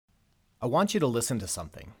I want you to listen to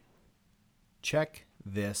something. Check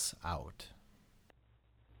this out.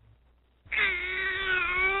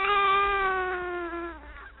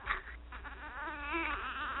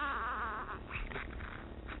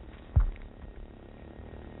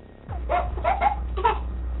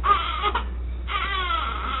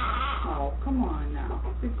 Oh, come on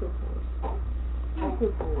now. Be good boy. Be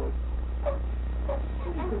good boy.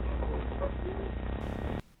 Be good boy.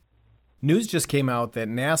 News just came out that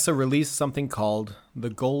NASA released something called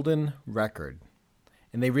the Golden Record,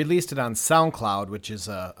 and they released it on SoundCloud, which is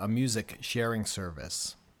a music sharing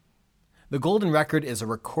service. The Golden Record is a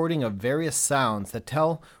recording of various sounds that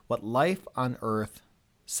tell what life on Earth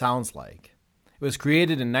sounds like. It was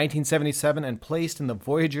created in 1977 and placed in the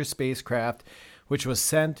Voyager spacecraft, which was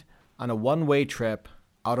sent on a one-way trip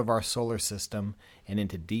out of our solar system and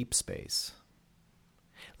into deep space.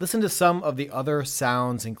 Listen to some of the other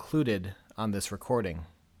sounds included on this recording.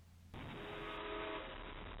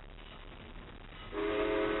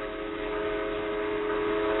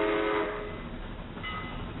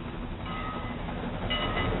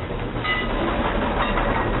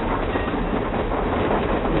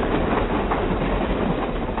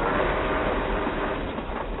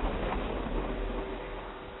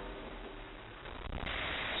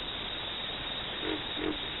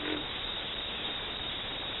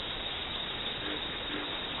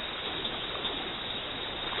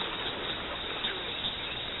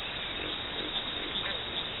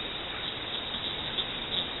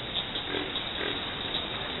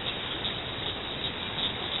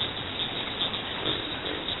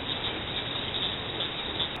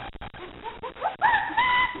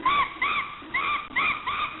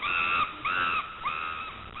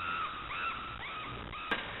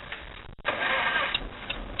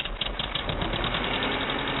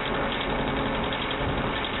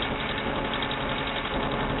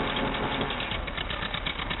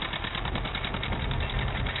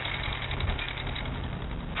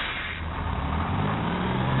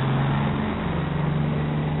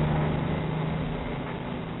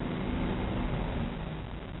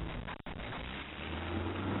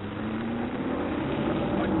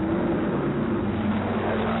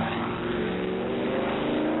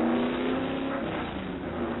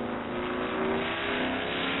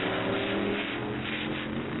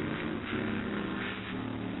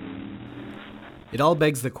 It all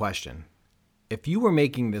begs the question, if you were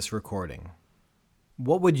making this recording,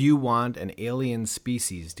 what would you want an alien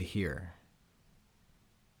species to hear?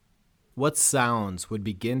 What sounds would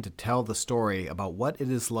begin to tell the story about what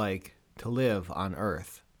it is like to live on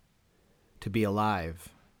Earth, to be alive,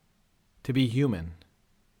 to be human?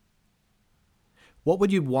 What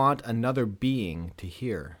would you want another being to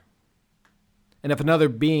hear? And if another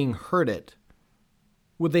being heard it,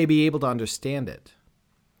 would they be able to understand it?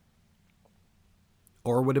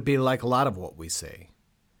 Or would it be like a lot of what we say?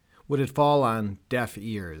 Would it fall on deaf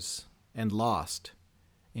ears and lost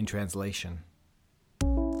in translation?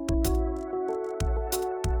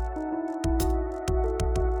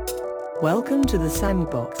 Welcome to the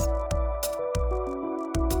Sandbox.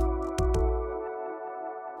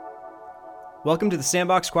 Welcome to the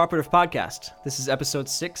Sandbox Cooperative Podcast. This is episode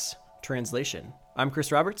 6, Translation. I'm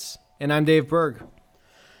Chris Roberts. And I'm Dave Berg.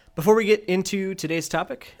 Before we get into today's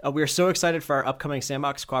topic, we are so excited for our upcoming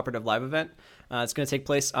Sandbox Cooperative Live event. It's going to take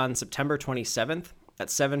place on September 27th at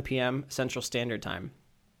 7 p.m. Central Standard Time.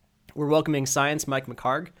 We're welcoming Science Mike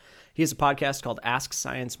McHargue. He has a podcast called Ask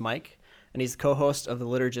Science Mike, and he's the co-host of the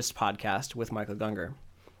Liturgist podcast with Michael Gungor.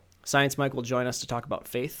 Science Mike will join us to talk about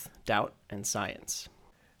faith, doubt, and science.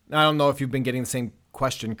 I don't know if you've been getting the same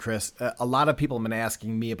question, Chris. A lot of people have been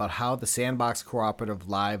asking me about how the Sandbox Cooperative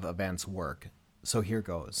Live events work. So here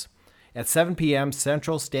goes. At 7 p.m.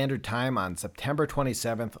 Central Standard Time on September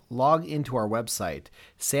 27th, log into our website,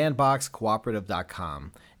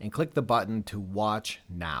 sandboxcooperative.com, and click the button to watch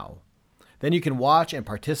now. Then you can watch and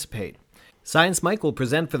participate. Science Mike will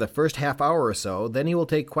present for the first half hour or so, then he will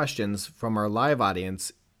take questions from our live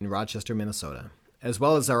audience in Rochester, Minnesota, as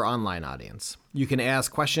well as our online audience. You can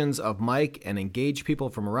ask questions of Mike and engage people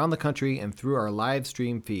from around the country and through our live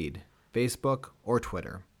stream feed, Facebook or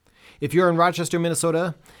Twitter. If you're in Rochester,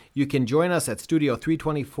 Minnesota, you can join us at Studio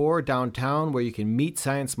 324 downtown, where you can meet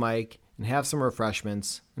Science Mike and have some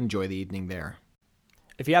refreshments. Enjoy the evening there.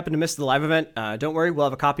 If you happen to miss the live event, don't worry, we'll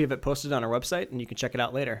have a copy of it posted on our website, and you can check it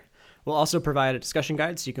out later. We'll also provide a discussion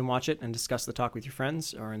guide so you can watch it and discuss the talk with your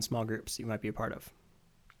friends or in small groups you might be a part of.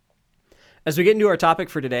 As we get into our topic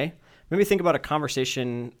for today, maybe think about a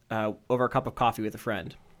conversation over a cup of coffee with a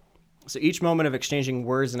friend. So each moment of exchanging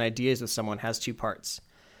words and ideas with someone has two parts.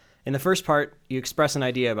 In the first part, you express an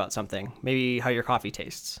idea about something, maybe how your coffee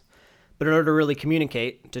tastes. But in order to really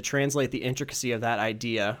communicate, to translate the intricacy of that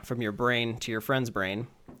idea from your brain to your friend's brain,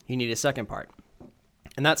 you need a second part.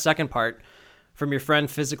 And that second part, from your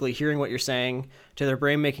friend physically hearing what you're saying, to their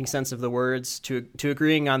brain making sense of the words, to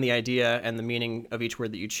agreeing on the idea and the meaning of each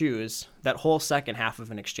word that you choose, that whole second half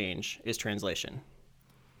of an exchange is translation.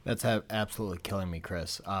 That's absolutely killing me,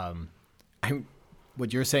 Chris.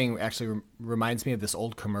 What you're saying actually reminds me of this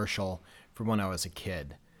old commercial from when I was a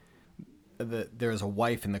kid. There was a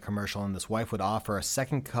wife in the commercial, and this wife would offer a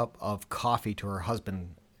second cup of coffee to her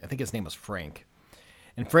husband. I think his name was Frank.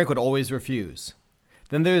 And Frank would always refuse.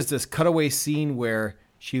 Then there's this cutaway scene where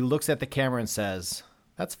she looks at the camera and says,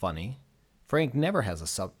 "That's funny. Frank never has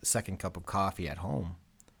a second cup of coffee at home."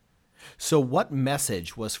 So what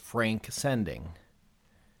message was Frank sending?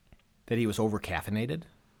 That he was over-caffeinated?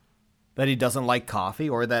 That he doesn't like coffee?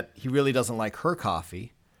 Or that he really doesn't like her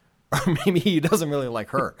coffee? Or maybe he doesn't really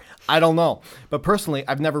like her. I don't know. But personally,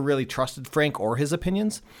 I've never really trusted Frank or his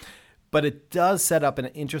opinions. But it does set up an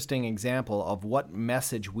interesting example of what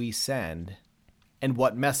message we send and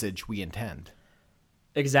what message we intend.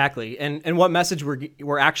 Exactly. And what message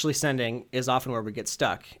we're actually sending is often where we get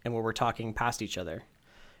stuck and where we're talking past each other.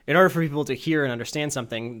 In order for people to hear and understand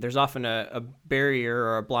something, there's often a barrier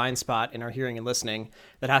or a blind spot in our hearing and listening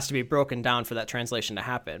that has to be broken down for that translation to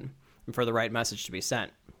happen and for the right message to be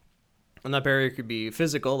sent. And that barrier could be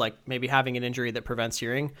physical, like maybe having an injury that prevents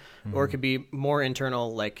hearing, or it could be more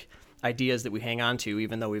internal, like ideas that we hang on to,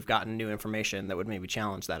 even though we've gotten new information that would maybe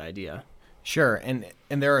challenge that idea. Sure, and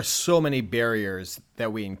there are so many barriers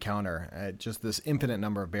that we encounter, just this infinite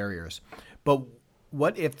number of barriers. But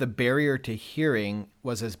what if the barrier to hearing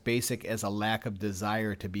was as basic as a lack of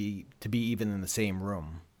desire to be even in the same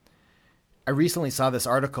room? I recently saw this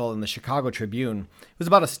article in the Chicago Tribune. It was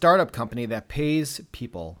about a startup company that pays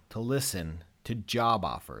people to listen to job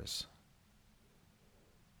offers.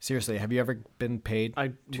 Seriously, have you ever been paid?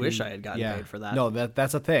 I wish I had gotten paid for that. No,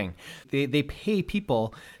 that's a thing. They pay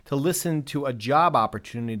people to listen to a job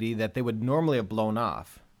opportunity that they would normally have blown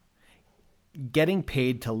off. Getting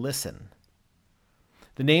paid to listen.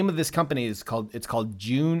 The name of this company is called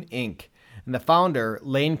June Inc. And the founder,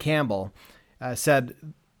 Lane Campbell, said,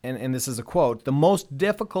 and this is a quote, "The most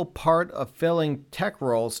difficult part of filling tech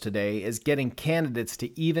roles today is getting candidates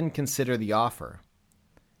to even consider the offer."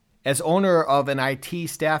 As owner of an IT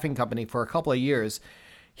staffing company for a couple of years,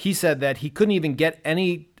 he said that he couldn't even get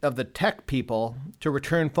any of the tech people to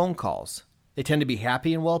return phone calls. They tend to be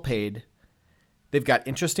happy and well paid. They've got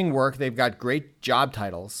interesting work. They've got great job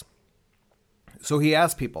titles. So he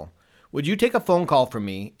asked people, "Would you take a phone call from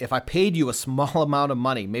me if I paid you a small amount of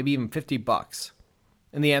money, maybe even $50?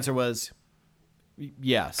 And the answer was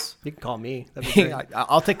yes. You can call me. That'd be great.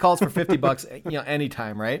 I'll take calls for $50,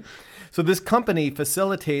 anytime, right? So this company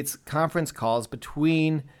facilitates conference calls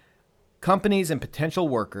between companies and potential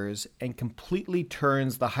workers and completely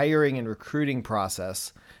turns the hiring and recruiting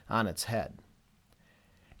process on its head.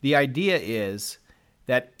 The idea is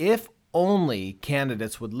that if only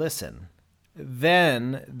candidates would listen,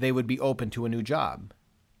 then they would be open to a new job.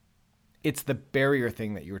 It's the barrier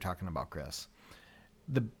thing that you were talking about, Chris.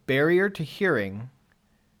 The barrier to hearing,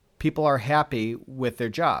 people are happy with their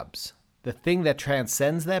jobs. The thing that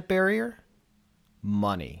transcends that barrier,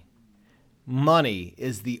 money. Money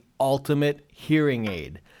is the ultimate hearing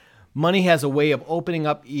aid. Money has a way of opening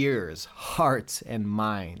up ears, hearts, and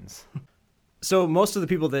minds. So most of the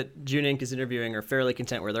people that June Inc. is interviewing are fairly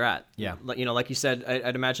content where they're at. Yeah. Like you said,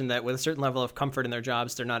 I'd imagine that with a certain level of comfort in their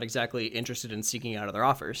jobs, they're not exactly interested in seeking out other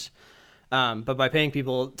offers. But by paying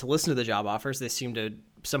people to listen to the job offers, they seem to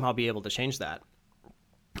somehow be able to change that.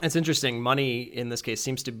 It's interesting. Money, in this case,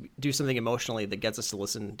 seems to do something emotionally that gets us to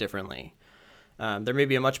listen differently. There may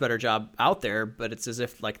be a much better job out there, but it's as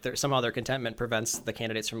if somehow their contentment prevents the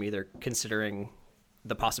candidates from either considering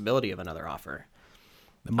the possibility of another offer.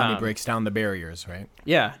 The money breaks down the barriers, right?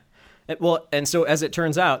 Yeah. And so as it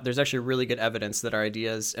turns out, there's actually really good evidence that our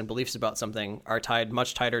ideas and beliefs about something are tied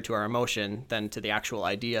much tighter to our emotion than to the actual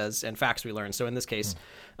ideas and facts we learn. So in this case,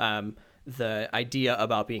 the idea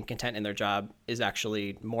about being content in their job is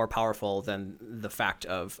actually more powerful than the fact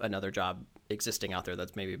of another job existing out there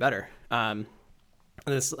that's maybe better.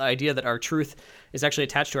 This idea that our truth is actually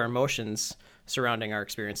attached to our emotions surrounding our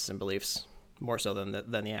experiences and beliefs more so than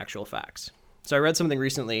the actual facts. So I read something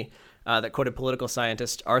recently that quoted political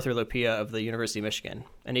scientist Arthur Lupia of the University of Michigan,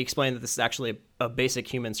 and he explained that this is actually a basic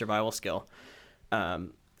human survival skill.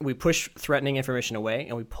 We push threatening information away,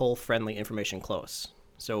 and we pull friendly information close.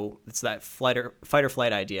 So it's that fight or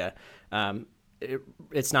flight idea.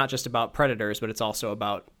 It's not just about predators, but it's also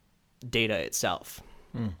about data itself.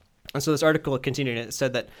 And so this article continued, and it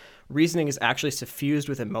said that reasoning is actually suffused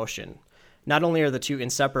with emotion. Not only are the two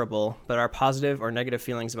inseparable, but our positive or negative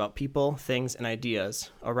feelings about people, things, and ideas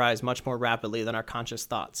arise much more rapidly than our conscious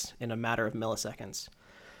thoughts in a matter of milliseconds.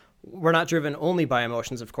 We're not driven only by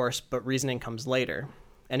emotions, of course, but reasoning comes later.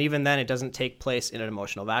 And even then, it doesn't take place in an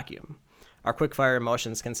emotional vacuum. Our quick-fire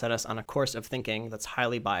emotions can set us on a course of thinking that's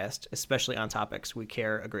highly biased, especially on topics we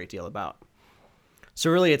care a great deal about. So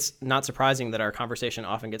really, it's not surprising that our conversation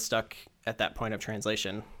often gets stuck at that point of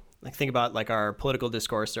translation. Like, think about like our political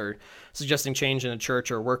discourse or suggesting change in a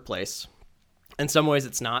church or workplace. In some ways,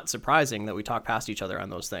 it's not surprising that we talk past each other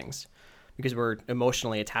on those things because we're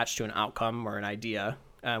emotionally attached to an outcome or an idea.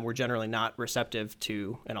 We're generally not receptive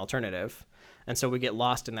to an alternative. And so we get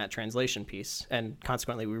lost in that translation piece. And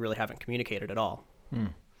consequently, we really haven't communicated at all.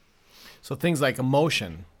 So things like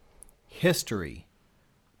emotion, history,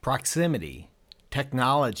 proximity,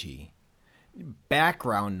 technology,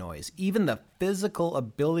 background noise, even the physical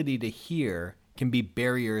ability to hear can be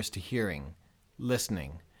barriers to hearing,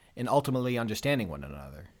 listening, and ultimately understanding one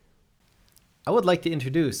another. I would like to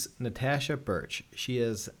introduce Natasha Birch. She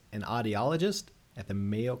is an audiologist at the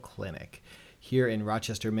Mayo Clinic here in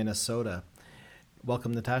Rochester, Minnesota.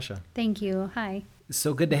 Welcome, Natasha. Thank you. Hi.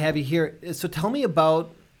 So good to have you here. So tell me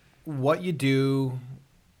about what you do.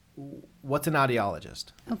 What's an audiologist?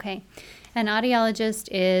 Okay. An audiologist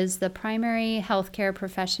is the primary healthcare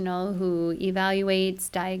professional who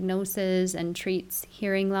evaluates, diagnoses, and treats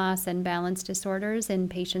hearing loss and balance disorders in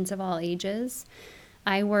patients of all ages.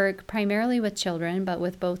 I work primarily with children, but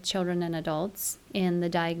with both children and adults in the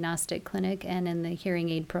diagnostic clinic and in the hearing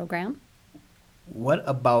aid program. What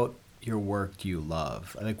about your work do you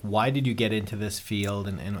love? Like, why did you get into this field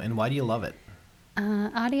and why do you love it?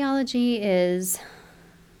 Audiology is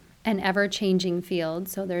an ever-changing field,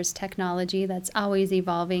 so there's technology that's always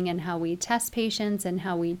evolving in how we test patients and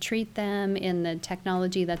how we treat them, in the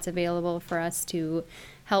technology that's available for us to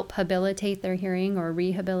help habilitate their hearing or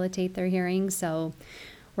rehabilitate their hearing. So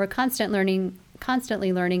we're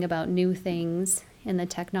constantly learning about new things in the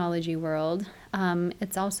technology world.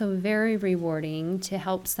 It's also very rewarding to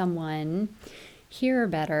help someone hear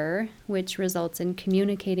better, which results in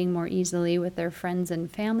communicating more easily with their friends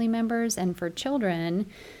and family members. And for children,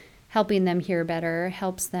 helping them hear better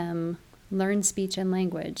helps them learn speech and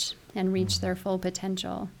language and reach their full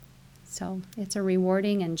potential. So it's a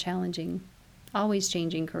rewarding and challenging, always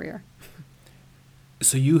changing career.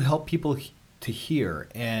 So you help people to hear,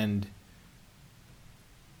 and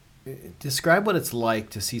describe what it's like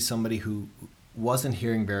to see somebody who wasn't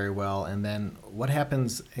hearing very well, and then what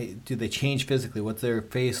happens? Do they change physically? What's their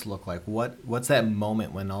face look like? What's that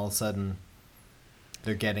moment when all of a sudden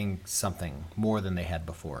they're getting something more than they had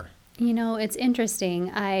before? You know, it's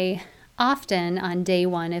interesting. I often, on day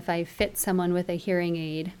one, if I fit someone with a hearing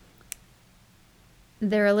aid,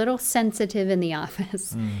 they're a little sensitive in the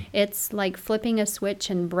office. It's like flipping a switch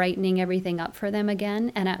and brightening everything up for them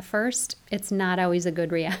again. And at first, it's not always a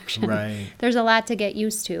good reaction. Right. There's a lot to get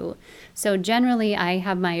used to. So generally, I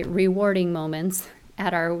have my rewarding moments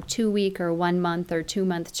at our 2-week or 1 month or 2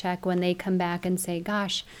 month check when they come back and say,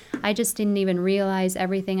 gosh, I just didn't even realize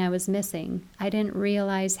everything I was missing. I didn't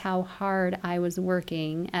realize how hard I was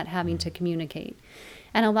working at having to communicate.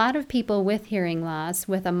 And a lot of people with hearing loss,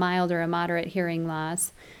 with a mild or a moderate hearing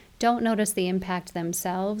loss, don't notice the impact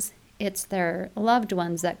themselves. It's their loved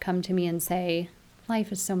ones that come to me and say,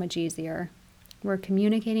 life is so much easier. We're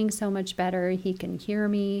communicating so much better. He can hear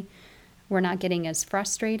me. We're not getting as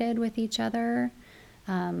frustrated with each other.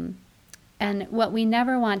 And what we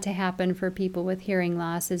never want to happen for people with hearing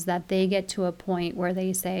loss is that they get to a point where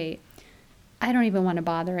they say, I don't even want to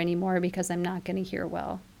bother anymore because I'm not going to hear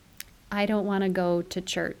well. I don't want to go to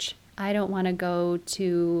church. I don't want to go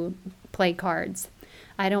to play cards.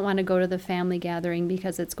 I don't want to go to the family gathering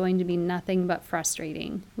because it's going to be nothing but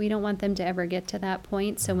frustrating. We don't want them to ever get to that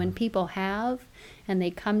point. So when people have and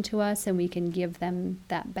they come to us and we can give them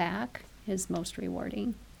that back is most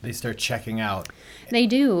rewarding. They start checking out. They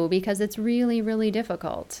do, because it's really, really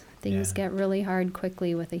difficult. Things Yeah. get really hard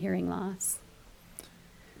quickly with a hearing loss.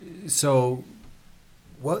 So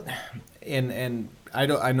what, and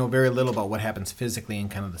I know very little about what happens physically and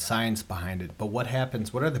kind of the science behind it, but what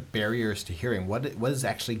are the barriers to hearing? What is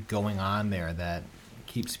actually going on there that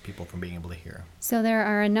keeps people from being able to hear? So there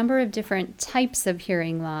are a number of different types of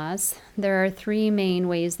hearing loss. There are 3 main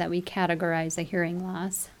ways that we categorize a hearing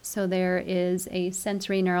loss. So there is a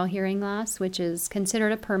sensory neural hearing loss, which is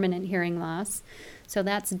considered a permanent hearing loss. So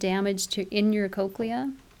that's damage in your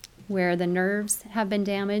cochlea, where the nerves have been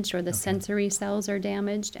damaged or the sensory cells are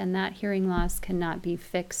damaged, and that hearing loss cannot be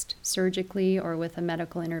fixed surgically or with a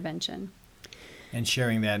medical intervention. And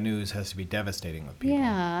sharing that news has to be devastating with people.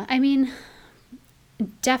 Yeah, I mean,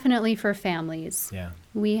 Definitely for families. Yeah.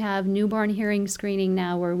 We have newborn hearing screening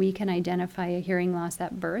now where we can identify a hearing loss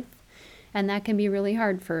at birth, and that can be really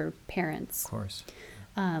hard for parents. Of course.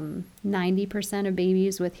 90% of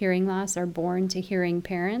babies with hearing loss are born to hearing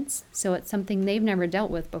parents, so it's something they've never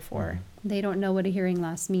dealt with before. They don't know what a hearing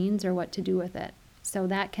loss means or what to do with it. So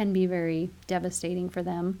that can be very devastating for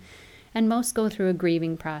them. And most go through a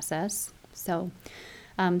grieving process. So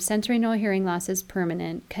sensory no hearing loss is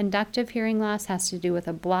permanent. Conductive hearing loss has to do with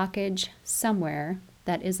a blockage somewhere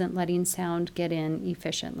that isn't letting sound get in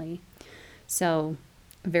efficiently. So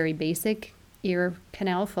very basic ear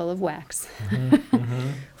canal full of wax.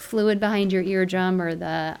 Fluid behind your eardrum or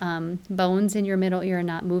the bones in your middle ear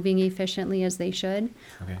not moving efficiently as they should.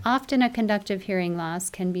 Okay. Often a conductive hearing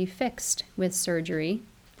loss can be fixed with surgery.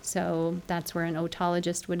 So that's where an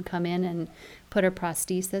otologist would come in and put a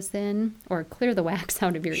prosthesis in or clear the wax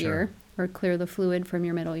out of your Sure. ear or clear the fluid from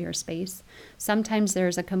your middle ear space. Sometimes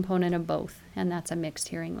there's a component of both, and that's a mixed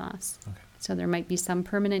hearing loss. Okay. So there might be some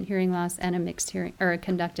permanent hearing loss and a mixed hearing or a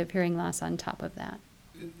conductive hearing loss on top of that.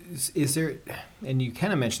 Is there, and you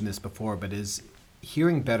kind of mentioned this before, but is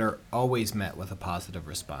hearing better always met with a positive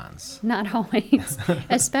response? Not always,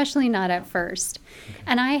 especially not at first.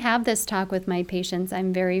 And I have this talk with my patients.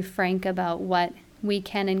 I'm very frank about what we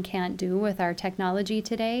can and can't do with our technology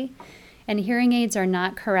today. And hearing aids are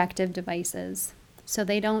not corrective devices. So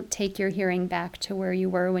they don't take your hearing back to where you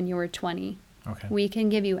were when you were 20. Okay. We can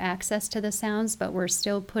give you access to the sounds, but we're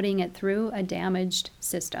still putting it through a damaged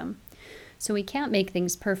system. So we can't make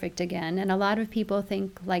things perfect again. And a lot of people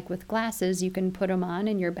think, like with glasses, you can put them on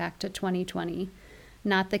and you're back to 2020.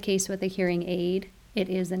 Not the case with a hearing aid. It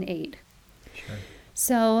is an aid. Sure.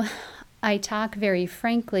 So I talk very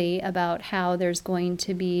frankly about how there's going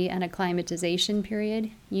to be an acclimatization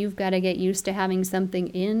period. You've got to get used to having something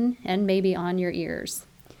in and maybe on your ears.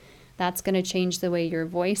 That's going to change the way your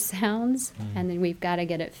voice sounds, and then we've got to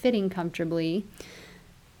get it fitting comfortably.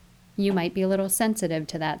 You might be a little sensitive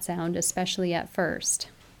to that sound, especially at first.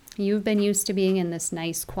 You've been used to being in this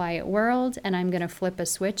nice, quiet world, and I'm going to flip a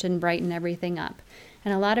switch and brighten everything up.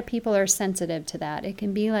 And a lot of people are sensitive to that. It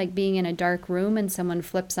can be like being in a dark room and someone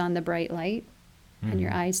flips on the bright light, and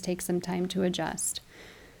your eyes take some time to adjust.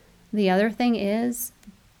 The other thing is,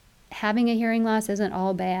 having a hearing loss isn't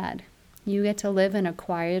all bad. You get to live in a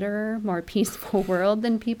quieter, more peaceful world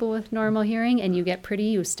than people with normal hearing, and you get pretty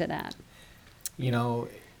used to that. You know,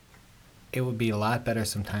 it would be a lot better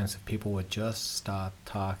sometimes if people would just stop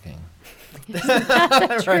talking.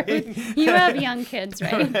 Right? You have young kids,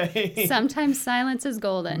 right? Right. Sometimes silence is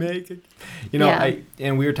golden. You know, Yeah.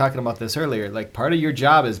 and we were talking about this earlier. Like, part of your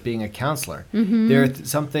job is being a counselor. There are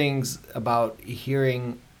some things about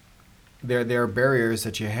hearing. There are barriers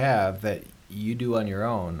that you have that you do on your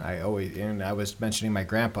own. I was mentioning my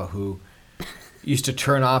grandpa who used to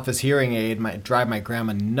turn off his hearing aid, drive my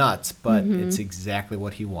grandma nuts, but it's exactly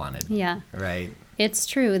what he wanted. Yeah. Right. It's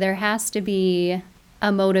true. There has to be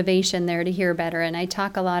a motivation there to hear better, and I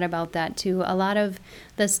talk a lot about that too. A lot of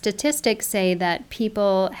the statistics say that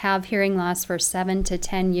people have hearing loss for 7 to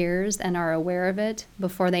 10 years and are aware of it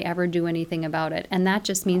before they ever do anything about it, and that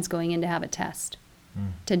just means going in to have a test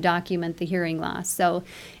to document the hearing loss. So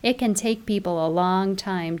it can take people a long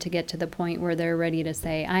time to get to the point where they're ready to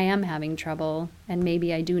say, I am having trouble, and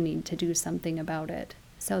maybe I do need to do something about it.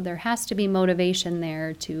 So there has to be motivation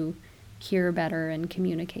there to hear better and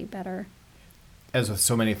communicate better. As with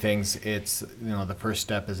so many things, it's, the first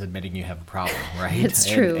step is admitting you have a problem, right? It's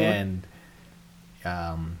true. And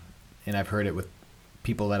I've heard it with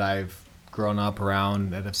people that I've grown up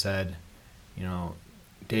around that have said,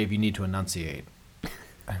 Dave, you need to enunciate.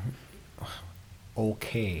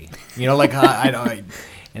 Okay.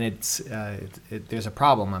 And it's there's a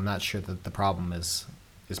problem. I'm not sure that the problem is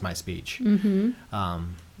my speech. Admitting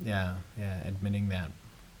that.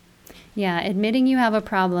 Yeah, admitting you have a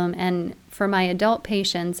problem. And for my adult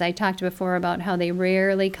patients, I talked before about how they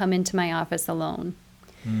rarely come into my office alone.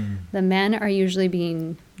 The men are usually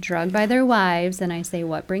being drugged by their wives, and I say,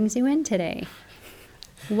 what brings you in today?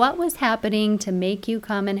 What was happening to make you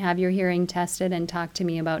come and have your hearing tested and talk to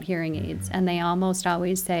me about hearing aids? And they almost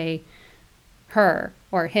always say her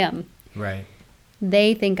or him. Right.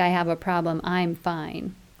 They think I have a problem. I'm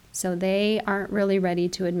fine. So they aren't really ready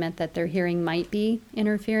to admit that their hearing might be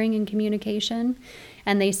interfering in communication.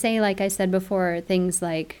 And they say, like I said before, things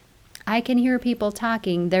like, I can hear people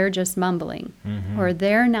talking, they're just mumbling, or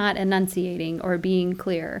they're not enunciating or being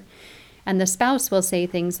clear. And the spouse will say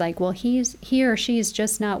things like, well, he or she's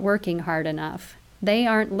just not working hard enough. They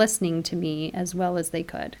aren't listening to me as well as they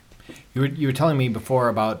could. You were telling me before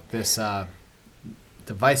about this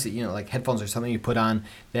device that, like headphones or something you put on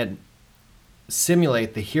that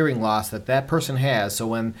simulate the hearing loss that person has. So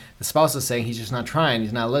when the spouse is saying he's just not trying,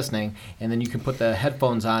 he's not listening, and then you can put the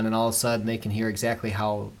headphones on and all of a sudden they can hear exactly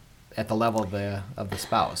how at the level of the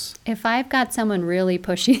spouse. If I've got someone really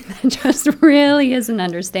pushy that just really isn't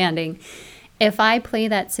understanding, if I play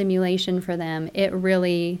that simulation for them, it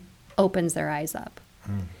really opens their eyes up.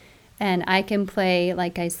 And I can play,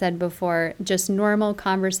 like I said before, just normal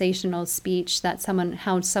conversational speech that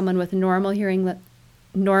how someone with normal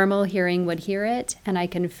hearing would hear it, and I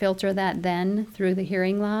can filter that then through the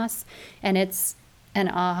hearing loss, and it's an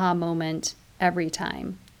aha moment every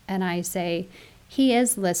time. And I say, he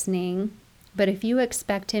is listening, but if you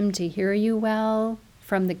expect him to hear you well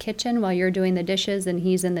from the kitchen while you're doing the dishes and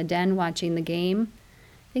he's in the den watching the game,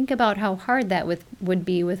 think about how hard that would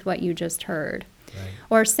be with what you just heard. Right.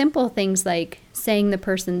 Or simple things like saying the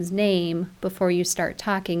person's name before you start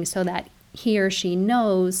talking so that he or she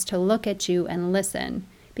knows to look at you and listen.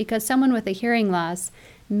 Because someone with a hearing loss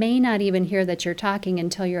may not even hear that you're talking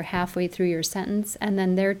until you're halfway through your sentence, and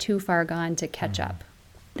then they're too far gone to catch up.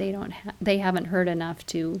 They haven't heard enough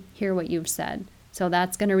to hear what you've said. So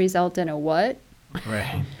that's going to result in a what?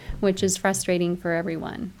 Right. Which is frustrating for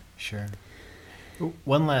everyone. Sure.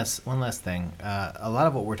 One last thing. A lot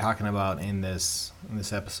of what we're talking about in this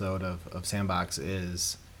episode of Sandbox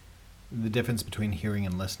is the difference between hearing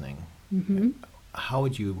and listening. Mm-hmm.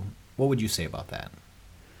 What would you say about that?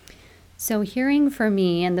 So hearing for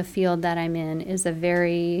me in the field that I'm in is a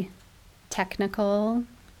very technical,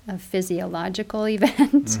 a physiological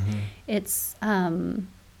event. Mm-hmm. It's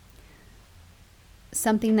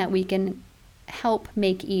something that we can help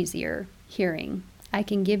make easier, hearing. I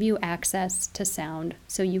can give you access to sound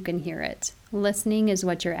so you can hear it. Listening is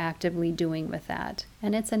what you're actively doing with that.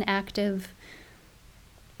 And it's an active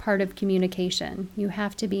part of communication. You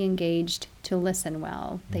have to be engaged to listen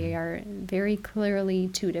well. Mm-hmm. They are very clearly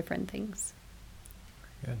two different things.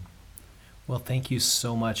 Good. Well, thank you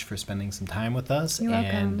so much for spending some time with us. You're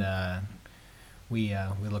welcome. And we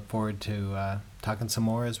look forward to talking some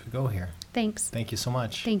more as we go here. Thanks. Thank you so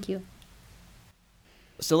much. Thank you.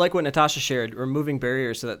 So like what Natasha shared, removing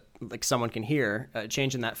barriers so that someone can hear,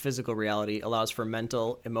 changing that physical reality allows for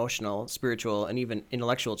mental, emotional, spiritual, and even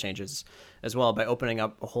intellectual changes as well by opening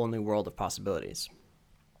up a whole new world of possibilities.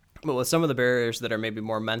 But with some of the barriers that are maybe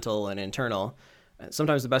more mental and internal,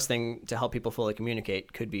 sometimes the best thing to help people fully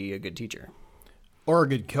communicate could be a good teacher. Or a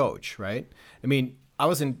good coach, right? I mean, I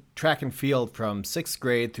was in track and field from 6th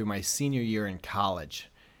grade through my senior year in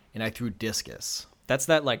college, and I threw discus. That's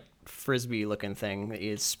that like frisbee looking thing that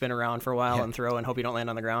you spin around for a while and throw and hope you don't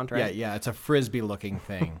land on the ground, right? Yeah, it's a frisbee looking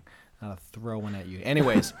thing. Throwing at you.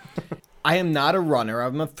 Anyways, I am not a runner.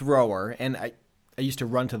 I'm a thrower, and I used to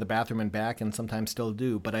run to the bathroom and back and sometimes still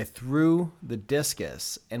do, but I threw the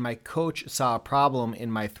discus, and my coach saw a problem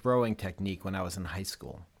in my throwing technique when I was in high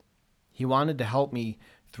school. He wanted to help me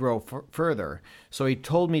throw further, so he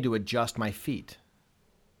told me to adjust my feet.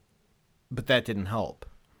 But that didn't help.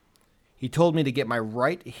 He told me to get my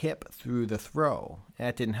right hip through the throw.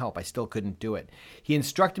 That didn't help. I still couldn't do it. He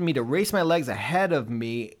instructed me to raise my legs ahead of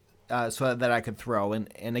me so that I could throw.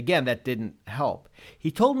 And again, that didn't help.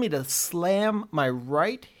 He told me to slam my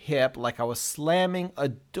right hip like I was slamming a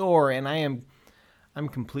door, and I'm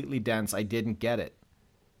completely dense. I didn't get it.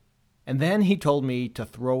 And then he told me to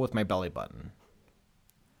throw with my belly button.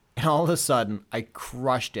 And all of a sudden, I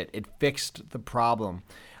crushed it. It fixed the problem.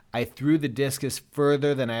 I threw the discus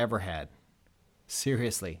further than I ever had.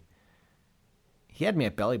 Seriously. He had me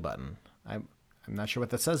at belly button. I'm not sure what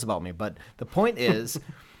that says about me, but the point is,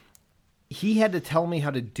 he had to tell me how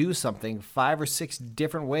to do something 5 or 6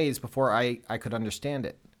 different ways before I could understand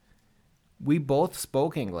it. We both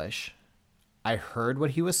spoke English. I heard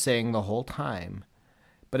what he was saying the whole time,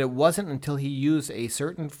 but it wasn't until he used a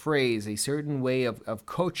certain phrase, a certain way of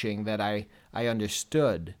coaching that I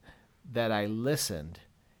understood, that I listened,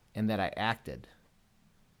 and that I acted.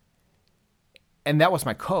 And that was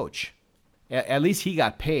my coach. At least he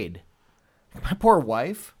got paid. My poor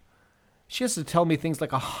wife, she has to tell me things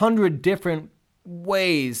like 100 different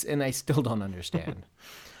ways, and I still don't understand.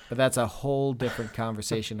 But that's a whole different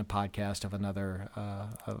conversation, a podcast of another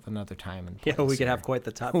time and place. Yeah, we could have quite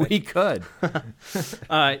the topic. We could.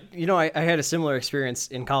 I had a similar experience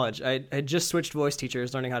in college. I had just switched voice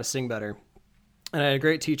teachers, learning how to sing better. And I had a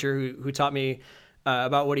great teacher who taught me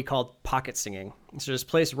about what he called pocket singing. So just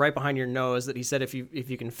place right behind your nose that he said if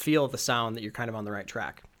you can feel the sound that you're kind of on the right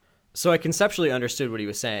track. So I conceptually understood what he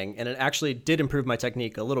was saying, and it actually did improve my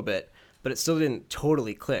technique a little bit, but it still didn't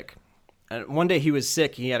totally click. And one day he was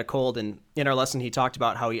sick, he had a cold, and in our lesson he talked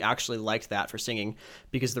about how he actually liked that for singing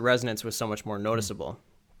because the resonance was so much more noticeable.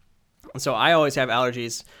 And so I always have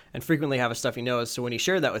allergies and frequently have a stuffy nose. So when he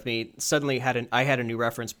shared that with me, suddenly I had a new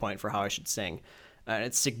reference point for how I should sing. And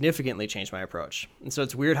it significantly changed my approach. And so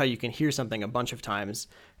it's weird how you can hear something a bunch of times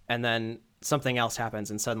and then something else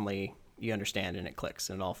happens and suddenly you understand and it clicks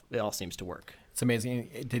and it all seems to work. It's amazing.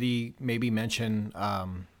 Did he maybe mention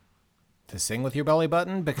to sing with your belly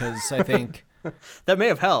button? Because I think that may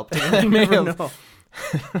have helped. It may have.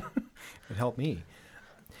 It helped me.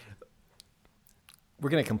 We're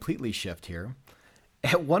going to completely shift here.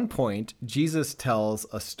 At one point, Jesus tells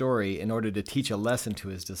a story in order to teach a lesson to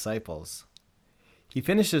his disciples. He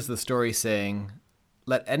finishes the story saying,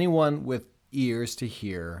 "Let anyone with ears to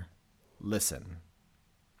hear listen."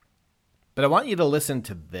 But I want you to listen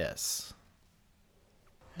to this.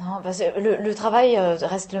 Non, parce que le travail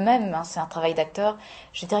reste le même, hein, c'est un travail d'acteur.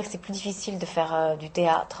 Je dirais que c'est plus difficile de faire du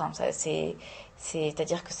théâtre. Hein,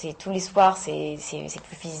 c'est-à-dire que c'est tous les soirs, c'est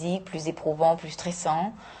plus physique, plus éprouvant, plus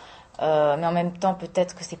stressant. Mais en même temps,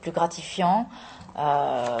 peut-être que c'est plus gratifiant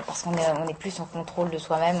parce qu'on est plus en contrôle de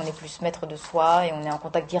soi-même, on est plus maître de soi et on est en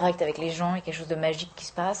contact direct avec les gens. Il y a quelque chose de magique qui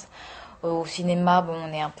se passe. Au cinéma, bon,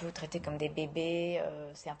 on est un peu traités comme des bébés,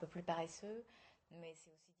 c'est un peu plus paresseux, mais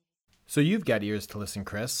c'est aussi... So you've got ears to listen,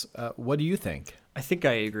 Chris. What do you think? I think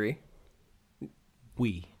I agree.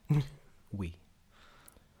 We.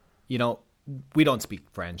 You know, we don't speak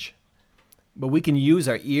French, but we can use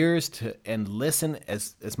our ears to and listen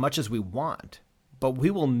as much as we want, but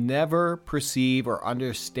we will never perceive or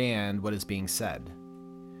understand what is being said.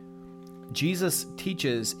 Jesus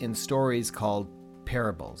teaches in stories called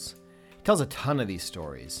parables. He tells a ton of these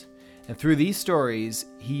stories. And through these stories,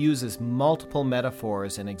 he uses multiple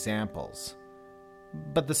metaphors and examples.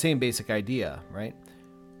 But the same basic idea, right?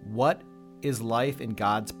 What is life in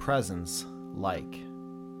God's presence like?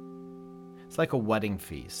 It's like a wedding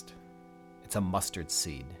feast. It's a mustard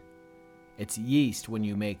seed. It's yeast when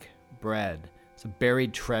you make bread. It's a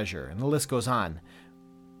buried treasure, and the list goes on.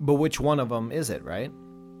 But which one of them is it, right?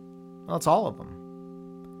 Well, it's all of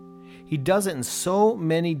them. He does it in so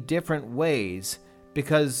many different ways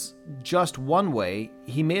because just one way,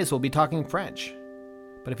 he may as well be talking French.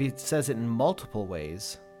 But if he says it in multiple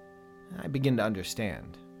ways, I begin to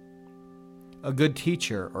understand. A good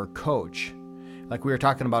teacher or coach, like we were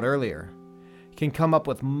talking about earlier, can come up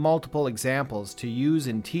with multiple examples to use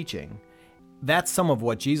in teaching. That's some of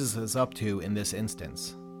what Jesus is up to in this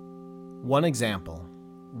instance. One example,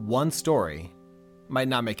 one story, might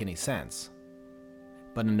not make any sense,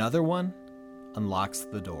 but another one unlocks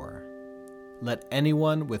the door. Let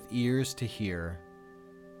anyone with ears to hear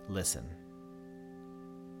listen.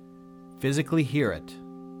 Physically hear it,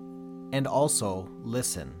 and also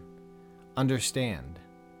listen, understand,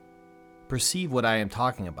 perceive what I am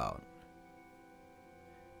talking about.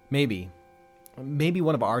 Maybe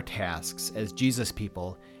one of our tasks as Jesus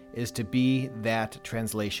people is to be that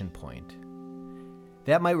translation point.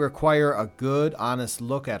 That might require a good, honest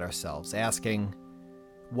look at ourselves, asking,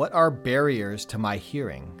 what are barriers to my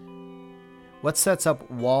hearing? What sets up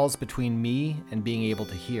walls between me and being able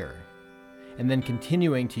to hear? And then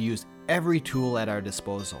continuing to use every tool at our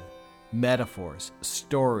disposal, metaphors,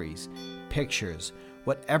 stories, pictures,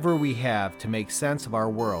 whatever we have to make sense of our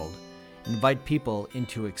world, invite people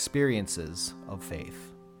into experiences of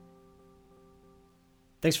faith.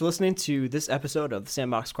 Thanks for listening to this episode of the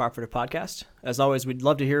Sandbox Cooperative Podcast. As always, we'd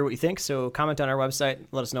love to hear what you think, so comment on our website,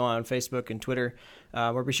 let us know on Facebook and Twitter,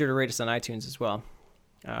 or be sure to rate us on iTunes as well.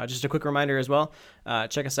 Just a quick reminder as well,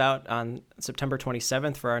 check us out on September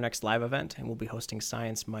 27th for our next live event, and we'll be hosting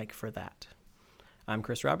Science Mike for that. I'm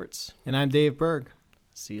Chris Roberts. And I'm Dave Berg.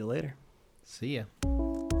 See you later. See ya.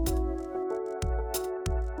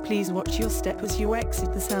 Please watch your step as you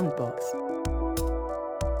exit the sandbox.